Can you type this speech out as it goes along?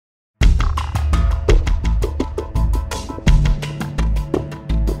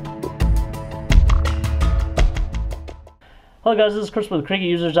Hello guys, this is Chris with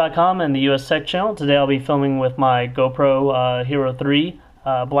CricketUsers.com and the US Tech channel. Today I'll be filming with my GoPro Hero 3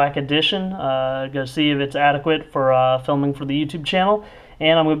 Black Edition. Going to see if it's adequate for filming for the YouTube channel.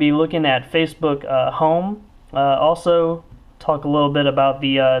 And I'm going to be looking at Facebook Home. Also talk a little bit about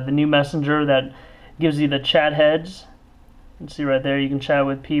the new messenger that gives you the chat heads. You can see right there you can chat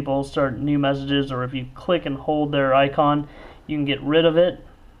with people, start new messages, or if you click and hold their icon you can get rid of it.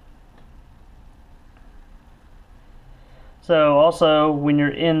 So also, when you're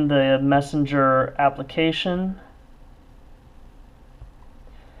in the Messenger application,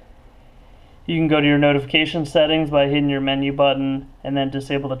 you can go to your notification settings by hitting your menu button and then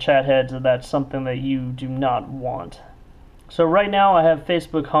disable the chat heads if that's something that you do not want. So right now I have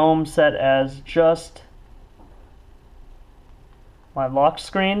Facebook Home set as just my lock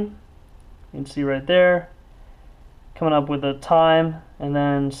screen. You can see right there, coming up with a time and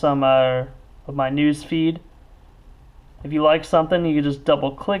then some of my news feed. If you like something, you can just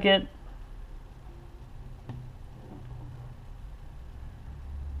double click it.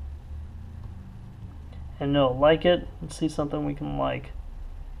 And it'll like it. Let's see something we can like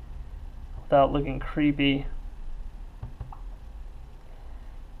without looking creepy.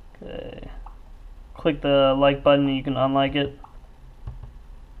 Okay. Click the like button and you can unlike it.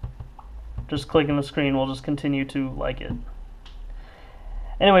 Just clicking the screen will just continue to like it.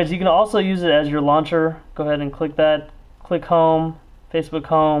 Anyways, you can also use it as your launcher. Go ahead and click that. Click Home, Facebook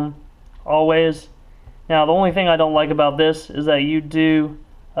Home, always. Now the only thing I don't like about this is that you do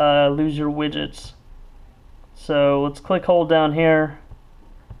lose your widgets. So let's click hold down here,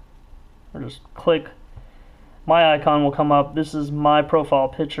 or just click. My icon will come up. This is my profile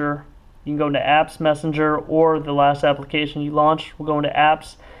picture. You can go into Apps, Messenger, or the last application you launched. We'll go into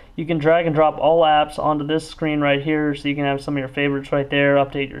Apps. You can drag and drop all apps onto this screen right here, so you can have some of your favorites right there,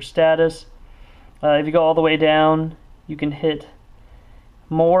 update your status. If you go all the way down, you can hit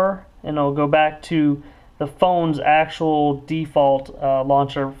more and it'll go back to the phone's actual default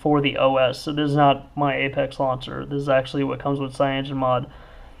launcher for the OS. So this is not my Apex launcher. This is actually what comes with CyanogenMod.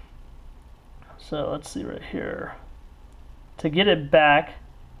 So let's see right here. To get it back,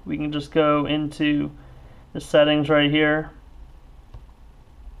 we can just go into the settings right here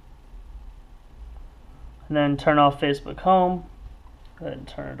and then turn off Facebook Home. Go ahead and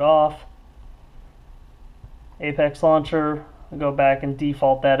turn it off. Apex Launcher, I'll go back and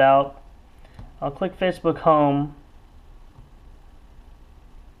default that out. I'll click Facebook Home.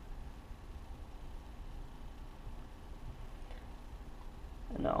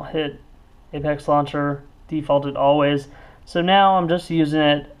 And I'll hit Apex Launcher, defaulted always. So now I'm just using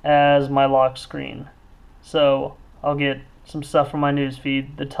it as my lock screen. So I'll get some stuff from my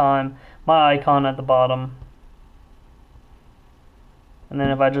newsfeed, the time, my icon at the bottom. And then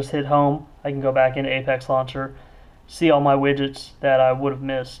if I just hit home, I can go back into Apex Launcher, see all my widgets that I would have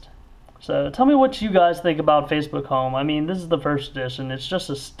missed. So tell me what you guys think about Facebook Home. I mean, this is the first edition. It's just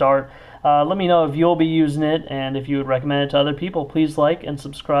a start. Let me know if you'll be using it, and if you would recommend it to other people. Please like and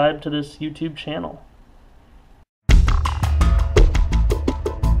subscribe to this YouTube channel.